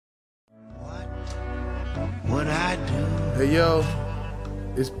Hey yo,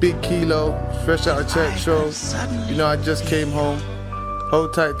 it's Big Kilo, fresh out of church show. You know I just came home.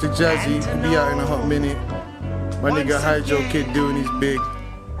 Hold tight to Jazzy, we'll be out in a hot minute. My nigga Hydro Kid doing his big.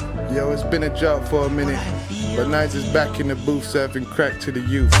 Yo, it's been a drought for a minute, but Nice is back in the booth serving crack to the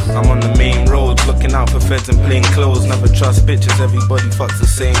youth. I'm on the main road, looking out for feds in plain clothes. Never trust bitches, everybody fucks the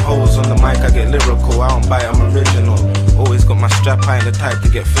same hoes. On the mic I get lyrical, I don't bite, I'm original. Always got my strap, I ain't the type to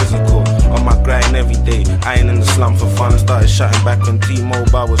get physical. On my grind every day, I ain't in the slum for fun. Started shutting back when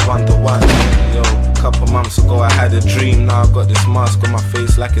T-Mobile was 1-to-1. Yo, couple months ago I had a dream. Now I got this mask on my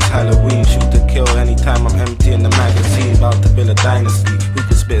face like it's Halloween. Shoot to kill anytime I'm empty in the magazine. About to build a dynasty, who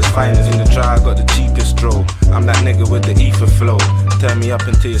can spit his finest in the dry, I got the cheapest draw. I'm that nigga with the ether flow. Turn me up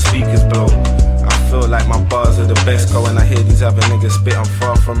until your speakers blow. I feel like my bars are the best. Go when I hear these other niggas spit, I'm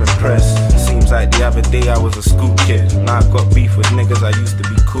far from impressed. Seems like the other day I was a school kid. Now I've got beef with niggas I used to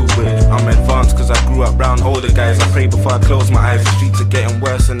be cool with. I'm advanced cause I grew up round older guys. I pray before I close my eyes. The streets are getting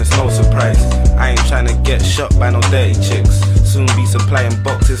worse and it's no surprise. I ain't trying to get shot by no dirty chicks. Soon be supplying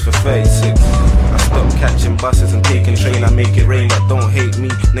boxes for 36. I stopped catching buses and taking train. I make it rain, but don't hate me,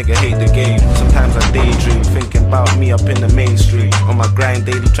 nigga, hate the game. Sometimes I daydream, thinking about me up in the mainstream. On my grind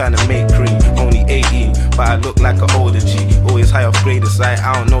daily trying to make cream. Only 18, but I look like an older G. Always high off grade aside,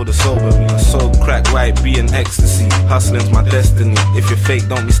 I don't know the sober me. I sold crack, white B and ecstasy. Hustling's my destiny. If you're fake,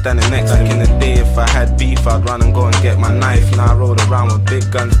 don't be standing next to me. Back in the day, if I had beef, I'd run and go and get my knife. Now I roll around with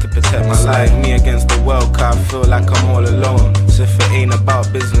big guns to protect my life. Me against the world, cause I feel like I'm all alone. So if it ain't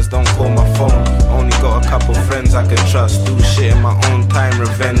about business, don't call my phone. Only got a couple friends I can trust. Do shit in my own time,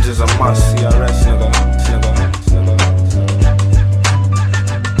 revenge is a must. CRS.